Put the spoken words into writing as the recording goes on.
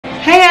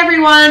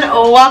everyone,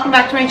 welcome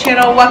back to my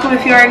channel. Welcome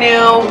if you are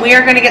new. We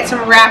are going to get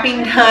some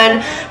wrapping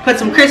done, put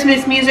some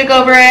Christmas music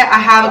over it. I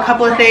have a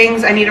couple of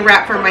things I need to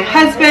wrap for my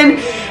husband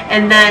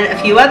and then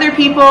a few other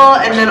people,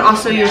 and then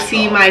also you'll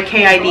see my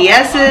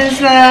KIDS's.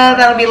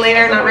 That'll be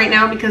later, not right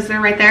now because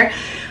they're right there.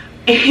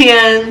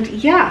 And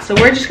yeah, so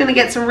we're just going to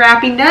get some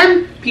wrapping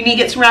done. If you need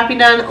to get some wrapping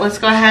done, let's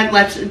go ahead,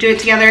 let's do it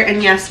together.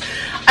 And yes,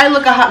 I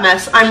look a hot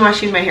mess. I'm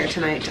washing my hair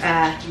tonight.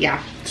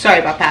 Yeah, sorry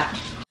about that.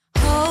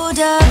 Hold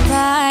up,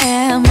 I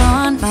am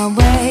on my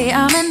way,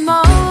 I'm in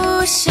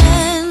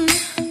motion.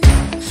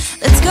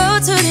 Let's go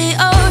to the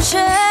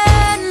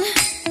ocean.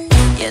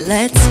 Yeah,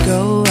 let's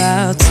go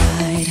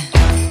outside.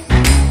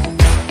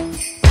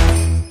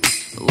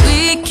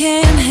 We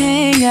can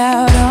hang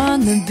out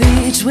on the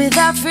beach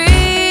without freezing.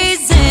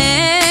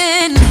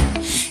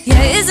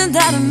 Yeah, isn't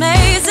that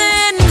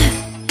amazing?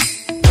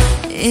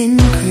 In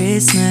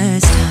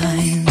Christmas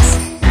times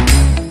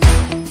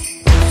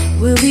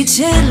we'll be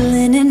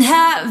chilling and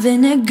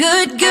having a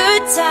good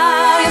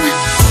time.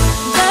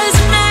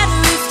 Doesn't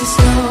matter if the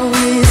snow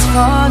is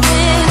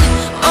falling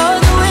or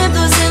the wind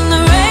blows and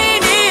the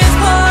rain is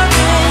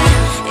pouring.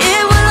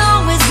 It will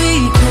always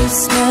be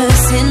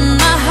Christmas in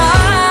my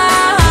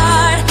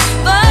heart.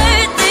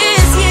 But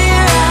this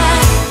year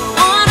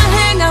I wanna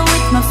hang out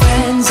with my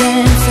friends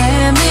and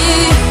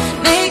family,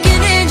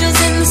 making angels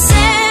in the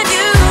sand.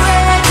 You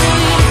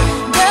ready?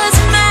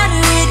 Doesn't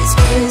matter, it is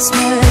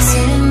Christmas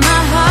in my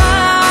heart.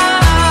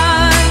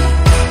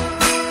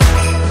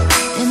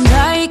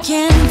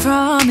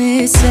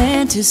 Promise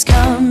Santa's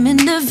coming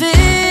to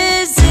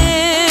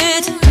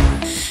visit.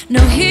 No,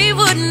 he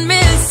wouldn't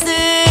miss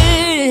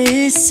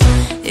this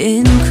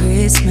in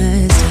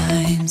Christmas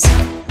times.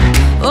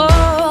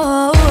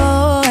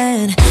 Oh,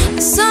 and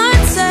the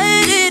sun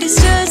said it is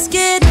just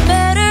getting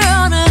better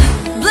on a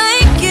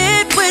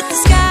blanket with the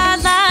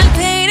skyline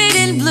painted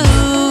in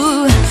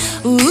blue.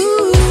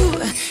 Ooh,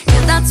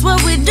 yeah, that's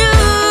what we do.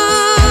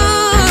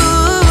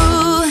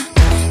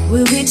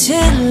 We'll be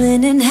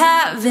chilling and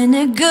having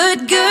a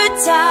good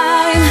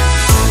time.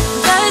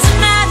 Doesn't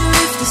matter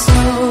if the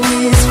snow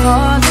is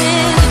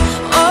falling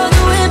or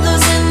the wind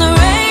blows and the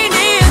rain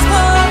is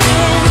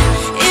pouring.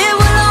 It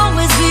will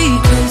always be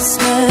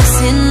Christmas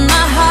in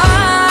my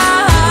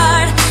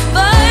heart.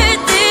 But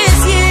this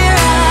year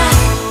I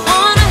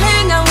wanna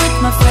hang out with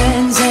my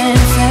friends and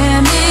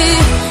family,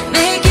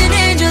 making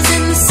angels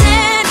in the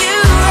sand. You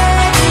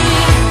ready?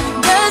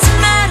 Doesn't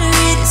matter,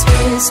 it is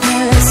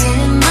Christmas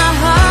in my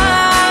heart.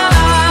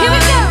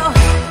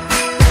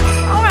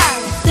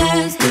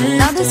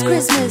 This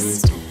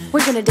Christmas,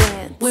 we're gonna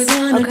dance. We're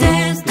gonna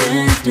dance,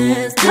 dance,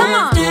 dance, come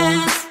on.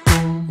 Dance.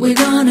 We're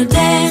gonna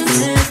dance,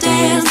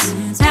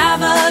 dance,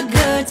 have a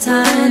good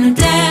time.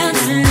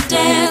 Dance,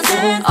 dance,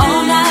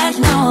 all night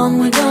long.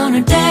 We're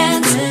gonna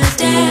dance,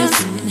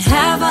 dance, and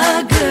have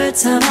a good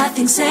time. I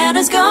think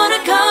Santa's gonna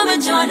come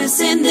and join us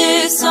in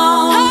this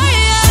song.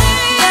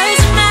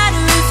 Doesn't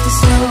matter if the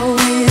snow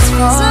is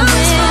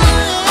falling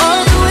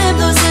or the wind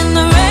blows and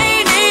the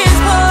rain is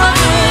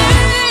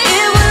pouring.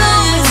 It will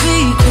always be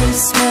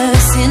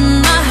Christmas in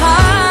my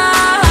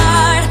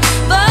heart.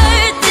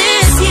 But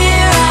this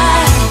year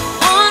I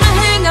wanna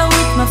hang out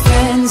with my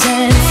friends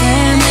and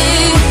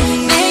family,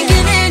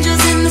 making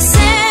angels in the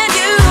sand.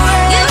 You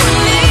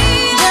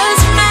ready?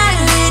 Doesn't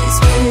matter, it is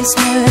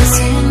Christmas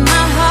in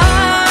my heart.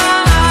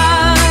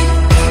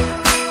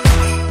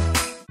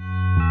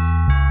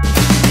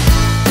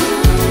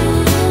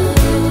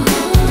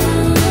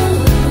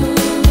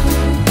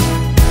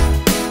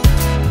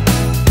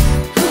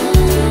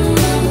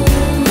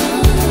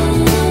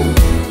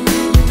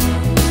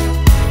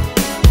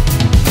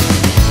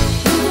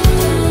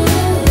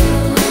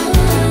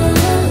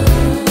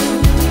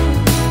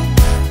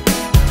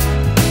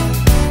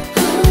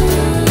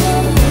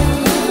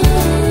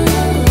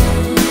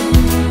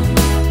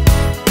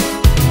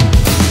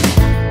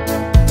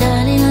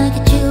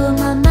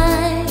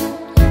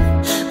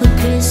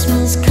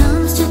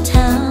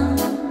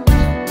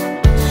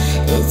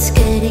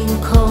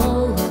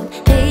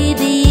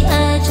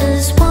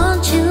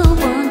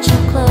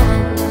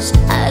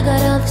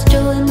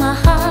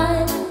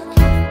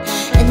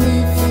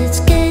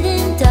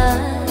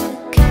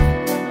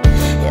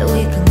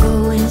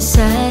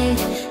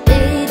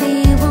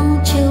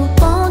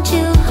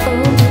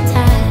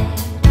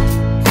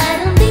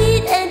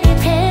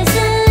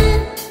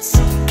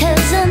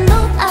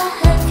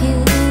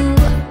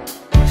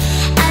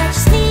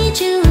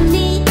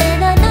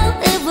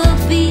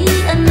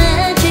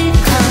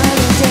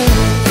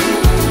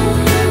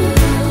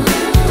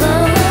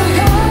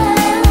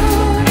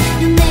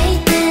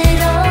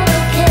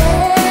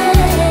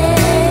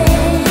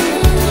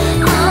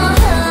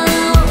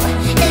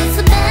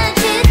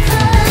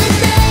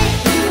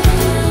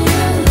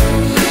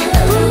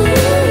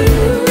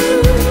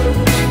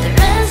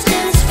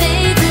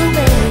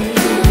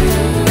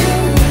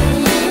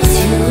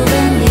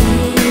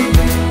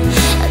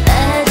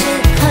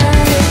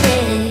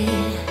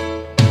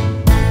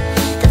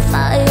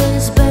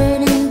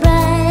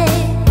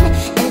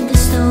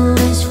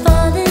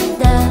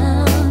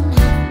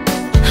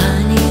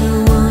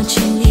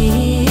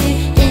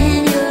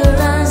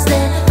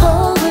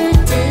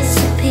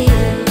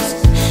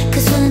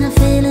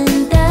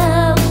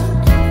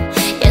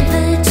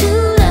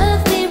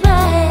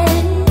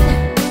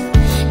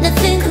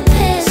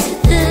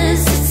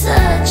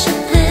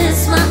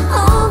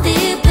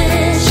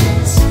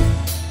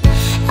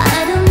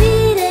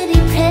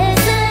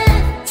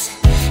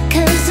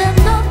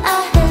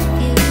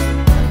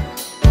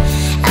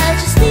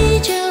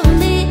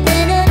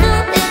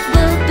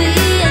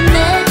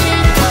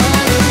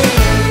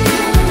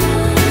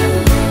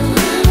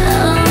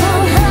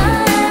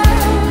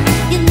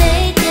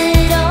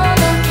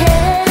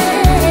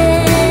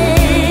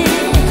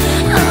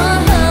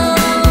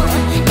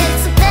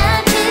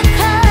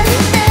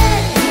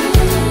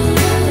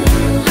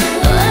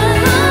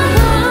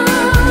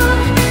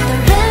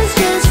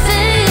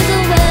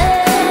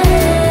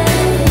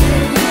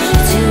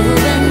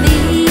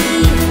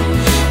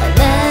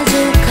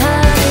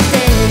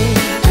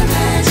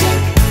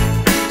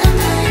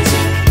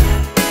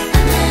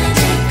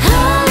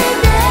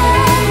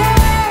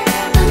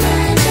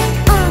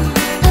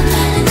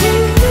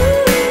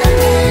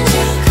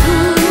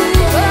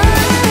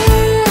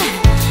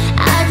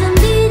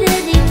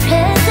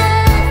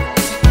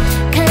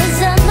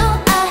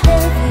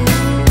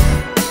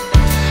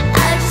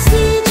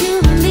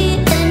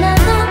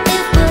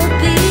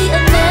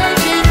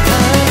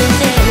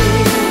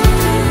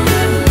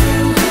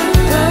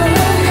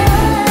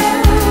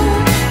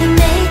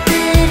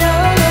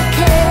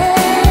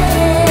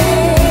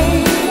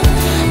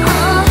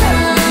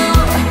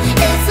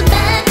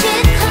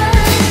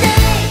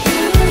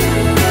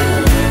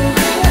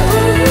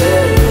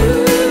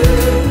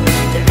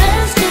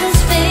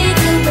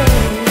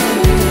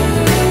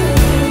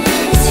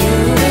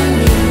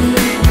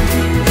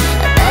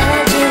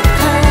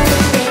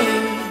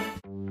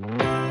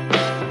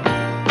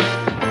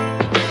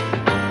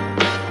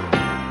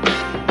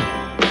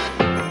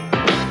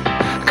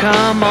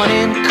 Come on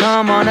in,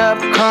 come on up,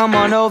 come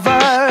on over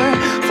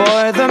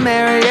for the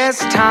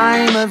merriest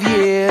time of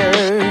year.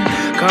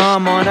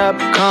 Come on up,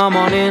 come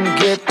on in,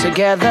 get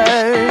together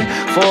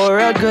for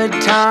a good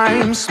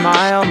time.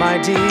 Smile, my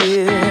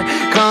dear.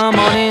 Come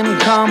on in,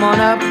 come on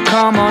up,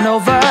 come on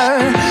over.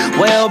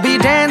 We'll be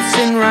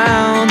dancing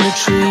round the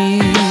tree.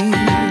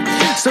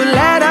 So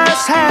let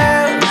us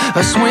have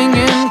a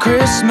swinging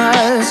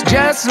Christmas,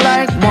 just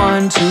like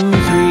 1, 2, 3.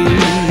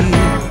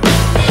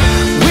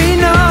 We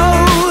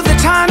know the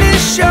time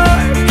is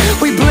short,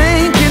 we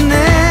blink and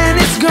then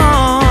it's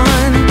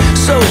gone.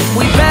 So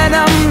we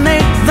better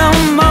make the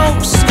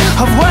most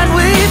of what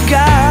we've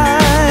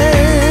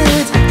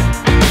got.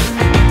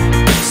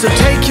 So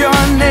take your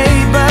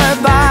neighbor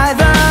by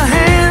the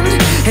hand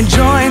and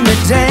join the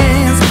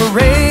dance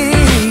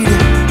parade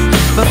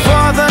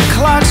before the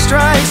clock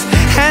strikes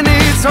and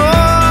it's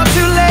all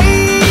too late.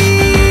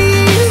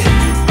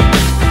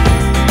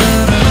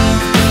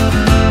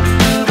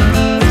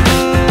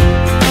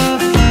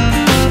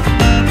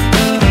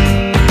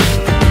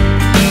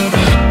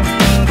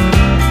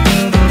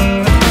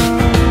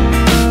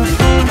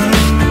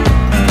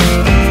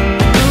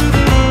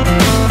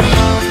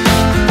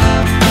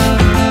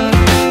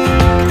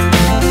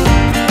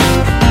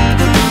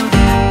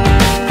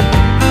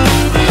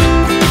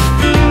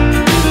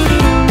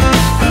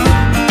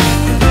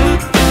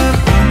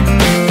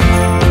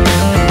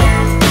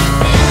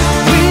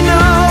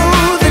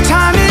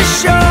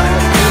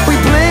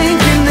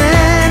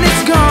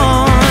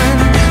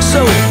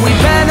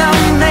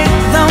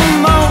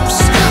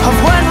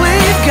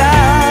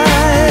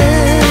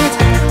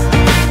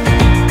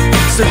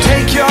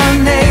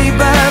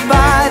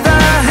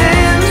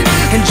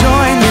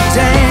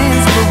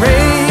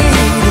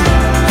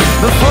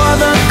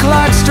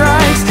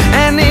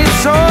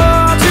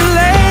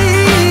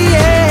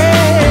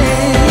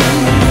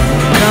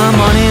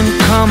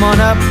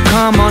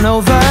 Come on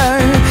over,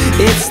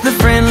 it's the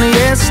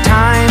friendliest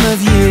time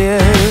of year.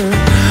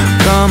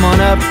 Come on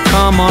up,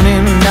 come on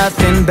in,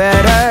 nothing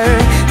better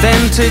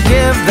than to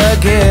give the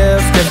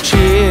gift of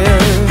cheer.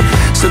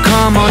 So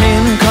come on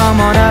in, come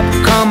on up,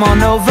 come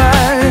on over.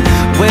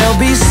 We'll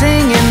be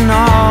singing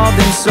all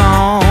these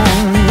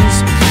songs.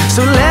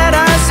 So let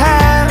us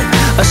have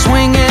a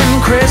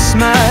swinging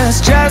Christmas,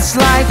 just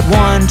like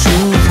 1, 2,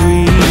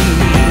 3.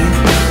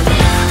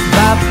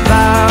 Ba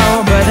ba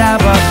ba da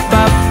ba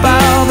ba ba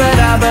ba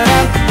da ba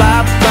da ba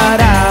ba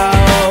da.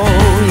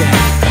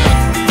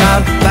 Ba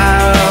ba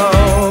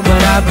ba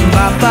da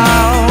ba ba.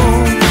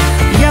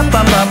 Yeah,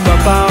 ba ba ba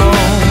ba.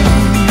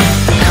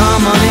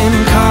 Come on in,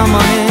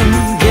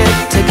 get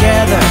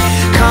together.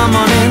 Come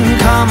on in,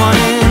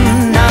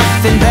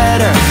 nothing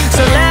better.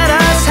 So let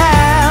us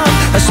have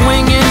a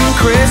swinging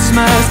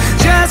Christmas,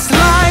 just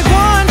like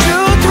 1,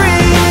 2,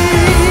 3.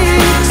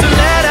 So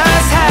let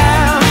us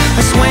have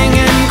a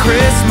swinging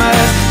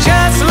Christmas,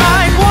 just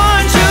like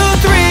 1, 2,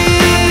 3.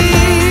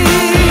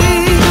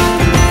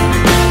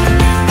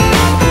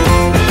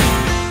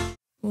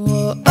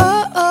 Whoa,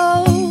 oh,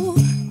 oh,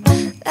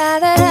 la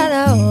da da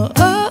da,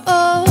 oh,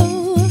 oh,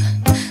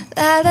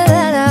 la da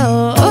da da,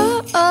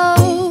 oh,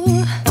 oh,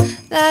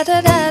 la da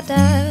da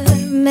da,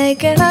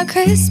 making our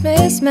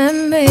Christmas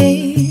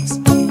memories.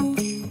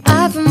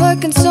 I've been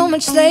working so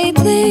much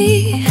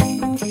lately,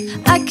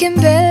 I can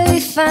barely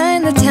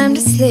find the time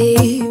to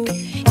sleep.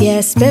 Yeah,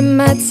 I spend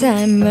my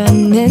time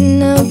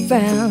running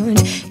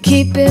around,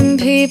 keeping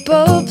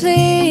people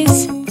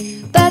pleased.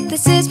 But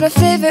this is my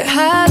favorite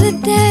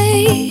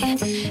holiday,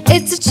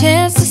 it's a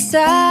chance to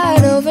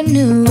start over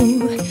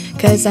new.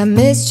 Cause I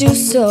missed you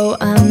so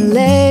I'm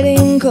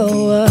letting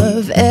go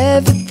of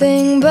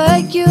everything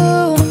but you.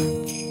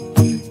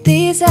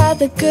 These are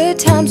the good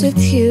times with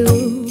you.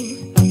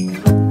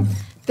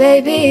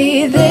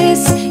 Baby,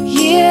 this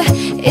year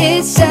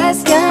it's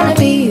just gonna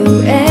be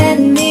you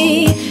and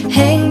me.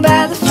 Hang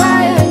by the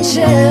fire and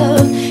chill.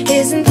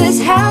 Isn't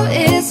this how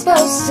it's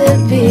supposed to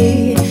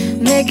be?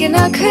 Making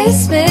our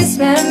Christmas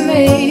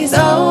memories.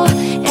 Oh,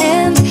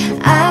 and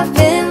I've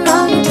been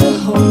longing to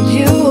hold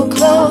you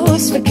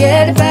close.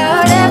 Forget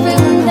about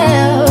everyone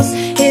else.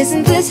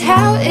 Isn't this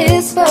how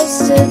it's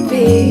supposed to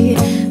be?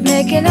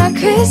 Making our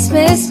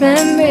Christmas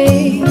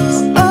memories.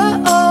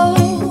 Oh,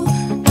 oh,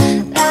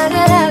 la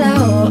da da da,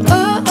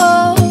 oh,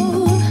 oh,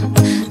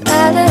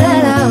 la da da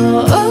da,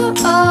 oh,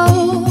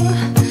 oh,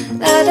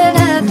 la da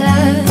da da,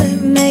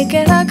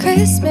 making our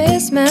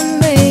Christmas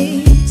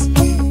memories.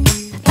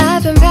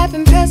 I've been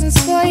wrapping presents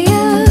for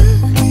you,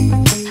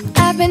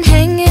 I've been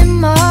hanging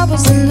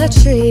marbles in the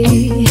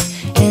tree,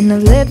 and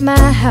I've lit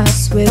my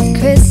house with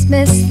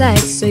Christmas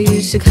lights. So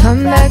you should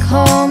come back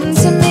home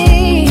to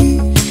me.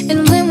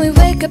 And when we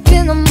wake up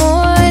in the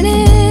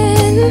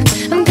morning,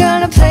 I'm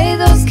gonna play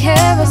those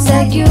carols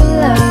that you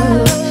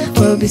love.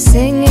 We'll be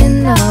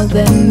singing all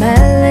the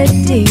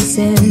melodies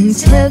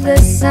until the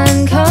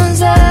sun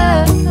comes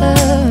up.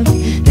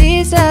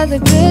 These are the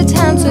good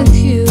times with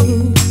you.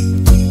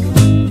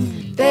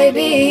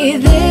 Baby,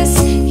 this